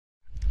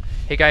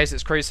Hey guys,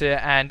 it's Crows here,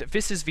 and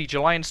this is the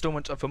July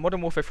installment of the Modern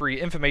Warfare 3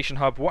 Information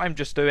Hub. What I'm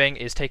just doing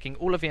is taking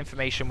all of the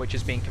information which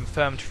is being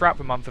confirmed throughout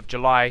the month of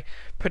July,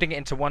 putting it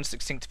into one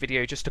succinct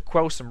video just to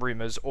quell some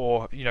rumours,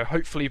 or,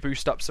 hopefully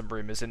boost up some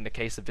rumours in the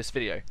case of this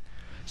video.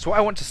 So what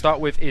I want to start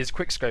with is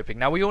quickscoping.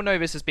 Now we all know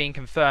this is being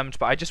confirmed,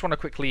 but I just want to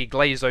quickly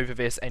glaze over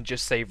this and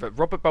just say that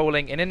Robert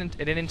Bowling, in an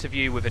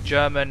interview with a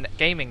German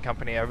gaming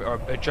company, or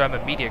a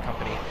German media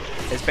company,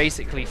 has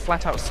basically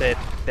flat out said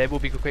there will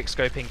be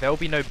quickscoping, there will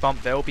be no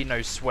bump, there will be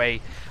no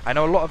sway. I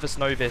know a lot of us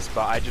know this,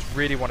 but I just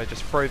really want to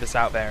just throw this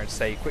out there and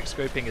say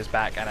quickscoping is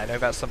back, and I know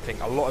that's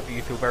something a lot of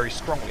you feel very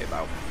strongly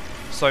about.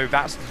 So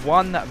that's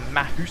one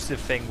massive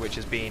thing which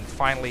has been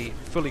finally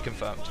fully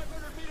confirmed.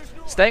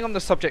 Staying on the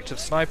subject of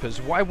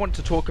snipers, what I want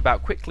to talk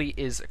about quickly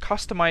is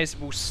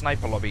customizable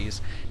sniper lobbies.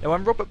 Now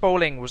when Robert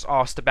Bowling was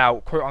asked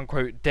about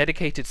quote-unquote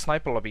dedicated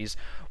sniper lobbies,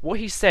 what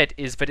he said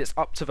is that it's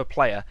up to the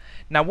player.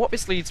 Now what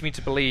this leads me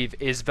to believe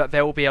is that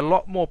there will be a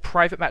lot more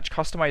private match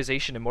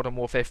customization in Modern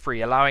Warfare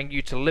 3, allowing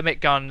you to limit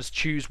guns,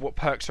 choose what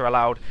perks are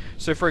allowed.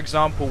 So for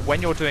example,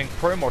 when you're doing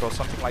pro mod or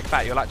something like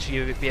that, you'll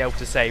actually be able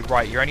to say,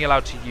 right, you're only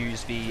allowed to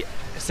use the,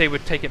 say we're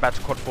taking it back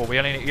to COD 4,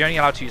 you're only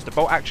allowed to use the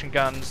bolt action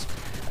guns,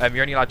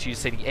 you're only allowed to use,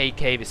 say, the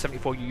AK, the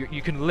 74,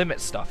 you can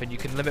limit stuff, and you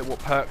can limit what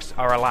perks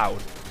are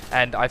allowed.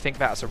 And I think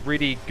that's a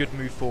really good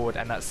move forward,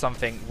 and that's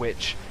something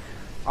which,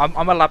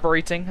 I'm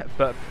elaborating,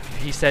 but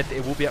he said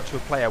it will be up to a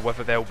player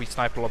whether there will be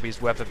sniper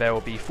lobbies, whether there will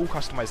be full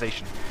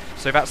customization.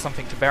 So that's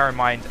something to bear in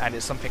mind, and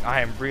it's something I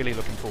am really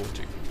looking forward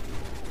to.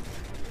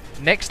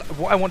 Next,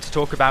 what I want to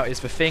talk about is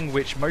the thing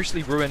which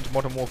mostly ruined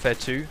Modern Warfare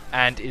 2,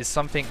 and is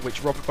something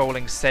which Robert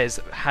Bowling says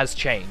has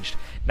changed.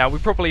 Now, we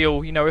probably all,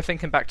 we're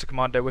thinking back to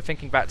Commando, we're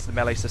thinking back to the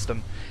melee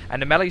system,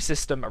 and the melee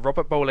system,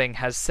 Robert Bowling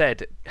has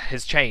said,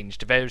 has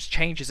changed. There's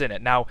changes in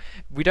it. Now,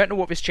 we don't know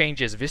what this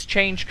change is. This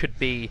change could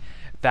be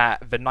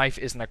that the knife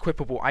is an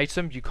equipable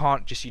item. You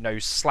can't just,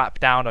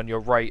 slap down on your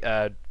right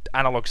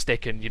analog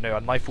stick and,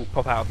 a knife will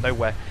pop out of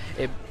nowhere.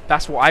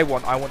 That's what I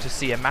want. I want to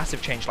see a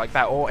massive change like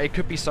that. Or it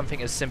could be something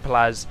as simple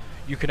as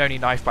you can only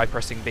knife by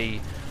pressing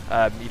B.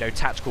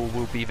 Tactical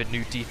will be the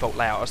new default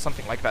layout or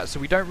something like that. So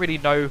we don't really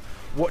know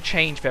what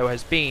change there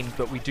has been,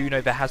 but we do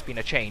know there has been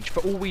a change. For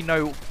all we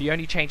know, the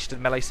only change to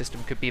the melee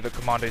system could be that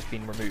Commando's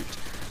been removed.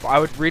 But I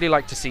would really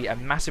like to see a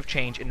massive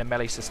change in the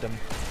melee system,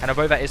 and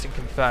although that isn't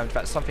confirmed,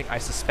 that's something I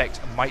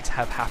suspect might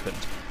have happened.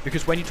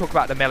 Because when you talk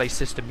about the melee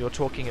system, you're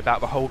talking about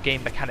the whole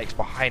game mechanics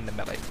behind the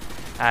melee.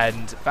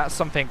 And that's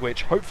something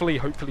which hopefully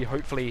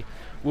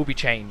will be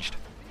changed.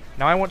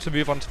 Now I want to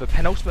move on to the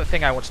penultimate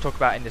thing I want to talk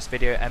about in this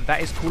video, and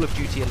that is Call of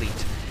Duty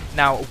Elite.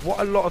 Now, what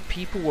a lot of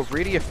people were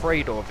really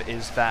afraid of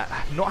is that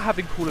not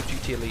having Call of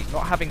Duty Elite,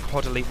 not having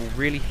COD Elite will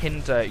really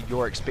hinder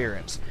your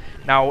experience.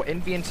 Now, in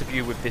the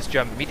interview with this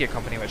German media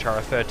company, which I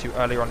referred to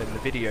earlier on in the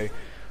video,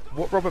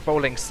 what Robert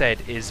Bowling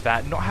said is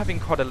that not having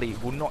COD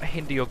Elite will not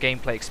hinder your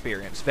gameplay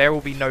experience. There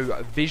will be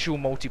no visual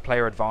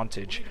multiplayer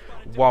advantage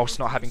whilst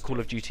not having Call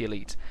of Duty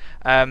Elite.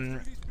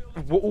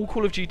 What all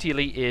Call of Duty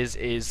Elite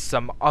is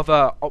some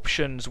other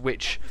options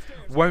which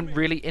won't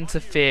really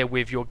interfere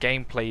with your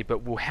gameplay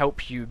but will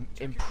help you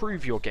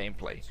improve your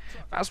gameplay.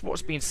 That's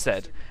what's been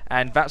said,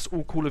 and that's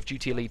all Call of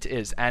Duty Elite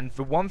is. And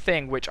the one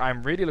thing which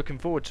I'm really looking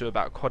forward to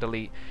about COD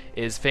Elite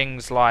is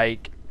things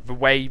like the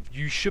way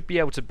you should be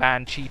able to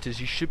ban cheaters,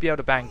 you should be able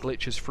to ban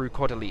glitches through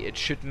COD Elite. It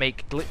should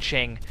make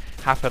glitching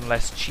happen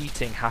less,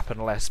 cheating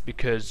happen less,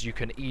 because you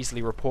can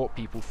easily report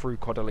people through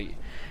COD Elite.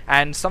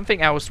 And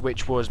something else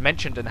which was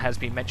mentioned and has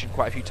been mentioned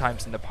quite a few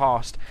times in the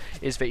past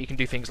is that you can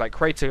do things like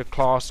create a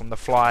class on the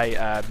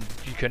fly,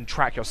 you can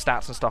track your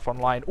stats and stuff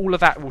online. All of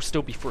that will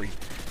still be free.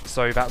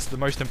 So that's the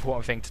most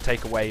important thing to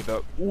take away,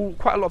 but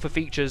quite a lot of the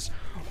features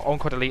on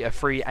COD Elite are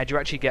free, and you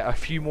actually get a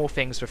few more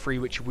things for free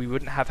which we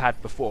wouldn't have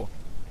had before.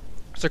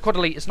 So COD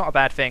Elite is not a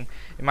bad thing.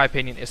 In my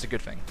opinion, it's a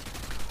good thing.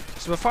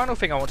 So the final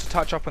thing I want to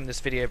touch up on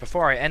this video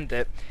before I end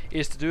it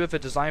is to do with the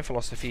design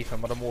philosophy for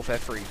Modern Warfare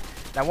 3.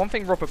 Now, one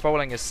thing Robert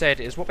Bowling has said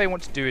is what they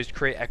want to do is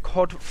create a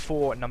COD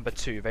 4 number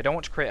 2. They don't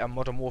want to create a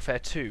Modern Warfare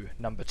 2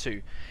 number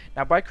 2.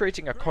 Now, by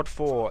creating a COD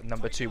 4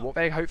 number 2, what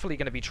they're hopefully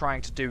going to be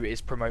trying to do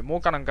is promote more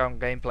gun-on-gun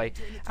gameplay,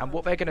 and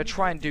what they're going to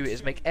try and do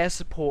is make air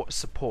support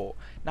support.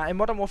 Now, in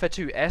Modern Warfare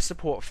 2, air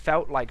support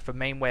felt like the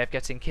main way of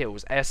getting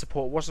kills. Air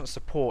support wasn't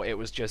support, it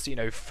was just,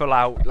 full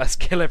out, let's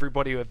kill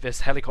everybody with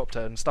this helicopter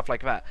and stuff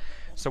like that.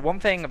 So one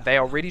thing they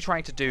are really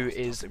trying to do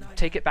is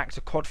take it back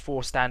to COD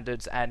 4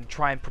 standards and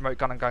try and promote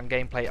gun-on-gun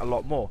gameplay a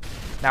lot more.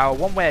 Now,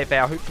 one way they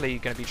are hopefully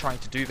going to be trying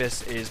to do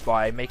this is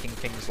by making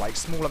things like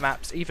smaller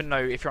maps. Even though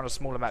if you're on a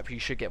smaller map you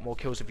should get more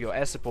kills with your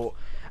air support,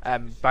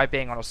 by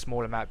being on a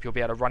smaller map you'll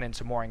be able to run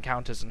into more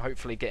encounters and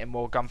hopefully get in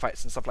more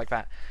gunfights and stuff like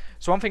that.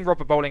 So one thing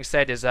Robert Bowling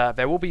said is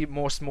there will be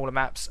more smaller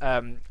maps.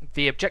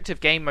 The objective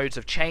game modes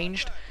have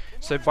changed.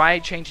 So by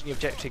changing the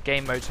objective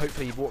game modes,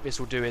 hopefully what this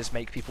will do is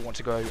make people want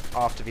to go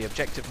after the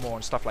objective more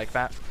and stuff like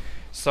that.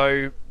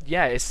 So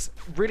yeah, it's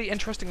really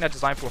interesting, their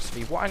design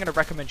philosophy. What I'm going to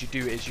recommend you do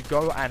is you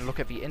go and look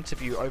at the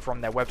interview over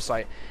on their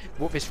website.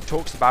 What this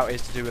talks about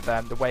is to do with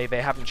the way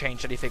they haven't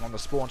changed anything on the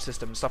spawn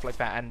system and stuff like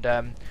that.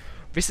 And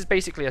This is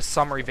basically a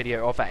summary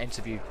video of that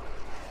interview.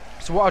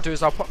 So what I'll do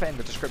is I'll pop that in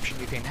the description.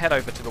 You can head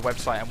over to the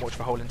website and watch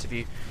the whole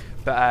interview.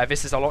 But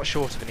this is a lot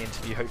shorter than the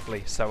interview,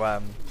 hopefully. So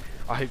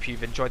I hope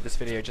you've enjoyed this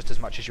video just as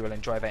much as you will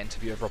enjoy that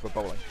interview of Robert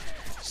Bowling.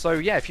 So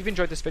yeah, if you've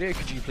enjoyed this video,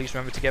 could you please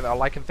remember to give it a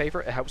like and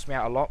favourite? It helps me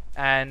out a lot.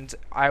 And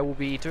I will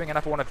be doing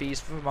another one of these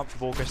for the month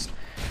of August.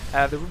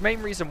 The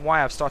main reason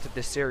why I've started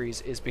this series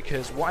is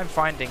because what I'm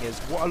finding is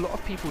what a lot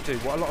of people do,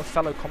 what a lot of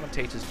fellow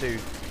commentators do,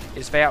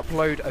 is they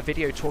upload a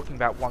video talking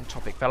about one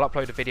topic. They'll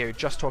upload a video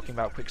just talking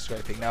about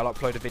quickscoping. They'll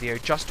upload a video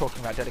just talking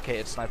about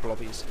dedicated sniper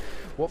lobbies.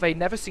 What they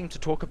never seem to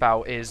talk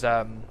about is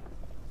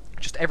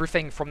just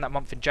everything from that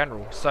month in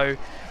general. So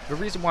the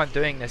reason why I'm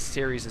doing this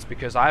series is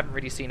because I haven't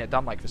really seen it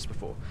done like this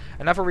before.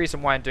 Another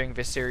reason why I'm doing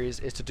this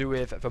series is to do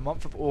with the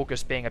month of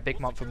August being a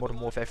big month for Modern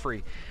Warfare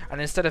 3.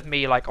 And instead of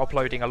me like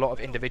uploading a lot of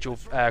individual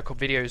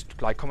videos,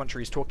 like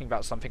commentaries talking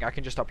about something, I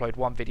can just upload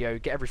one video,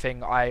 get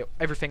everything I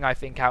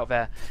think out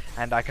there,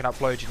 and I can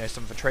upload, you know,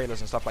 some of the trailers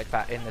and stuff like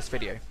that in this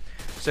video.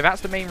 So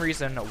that's the main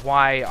reason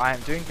why I am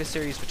doing this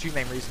series, the two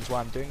main reasons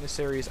why I'm doing this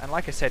series. And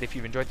like I said, if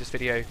you've enjoyed this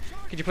video,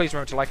 could you please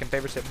remember to like and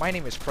favourite it. My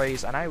name is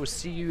Craze, and I will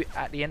see you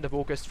at the end of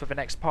August for the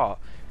next part.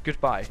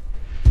 Goodbye.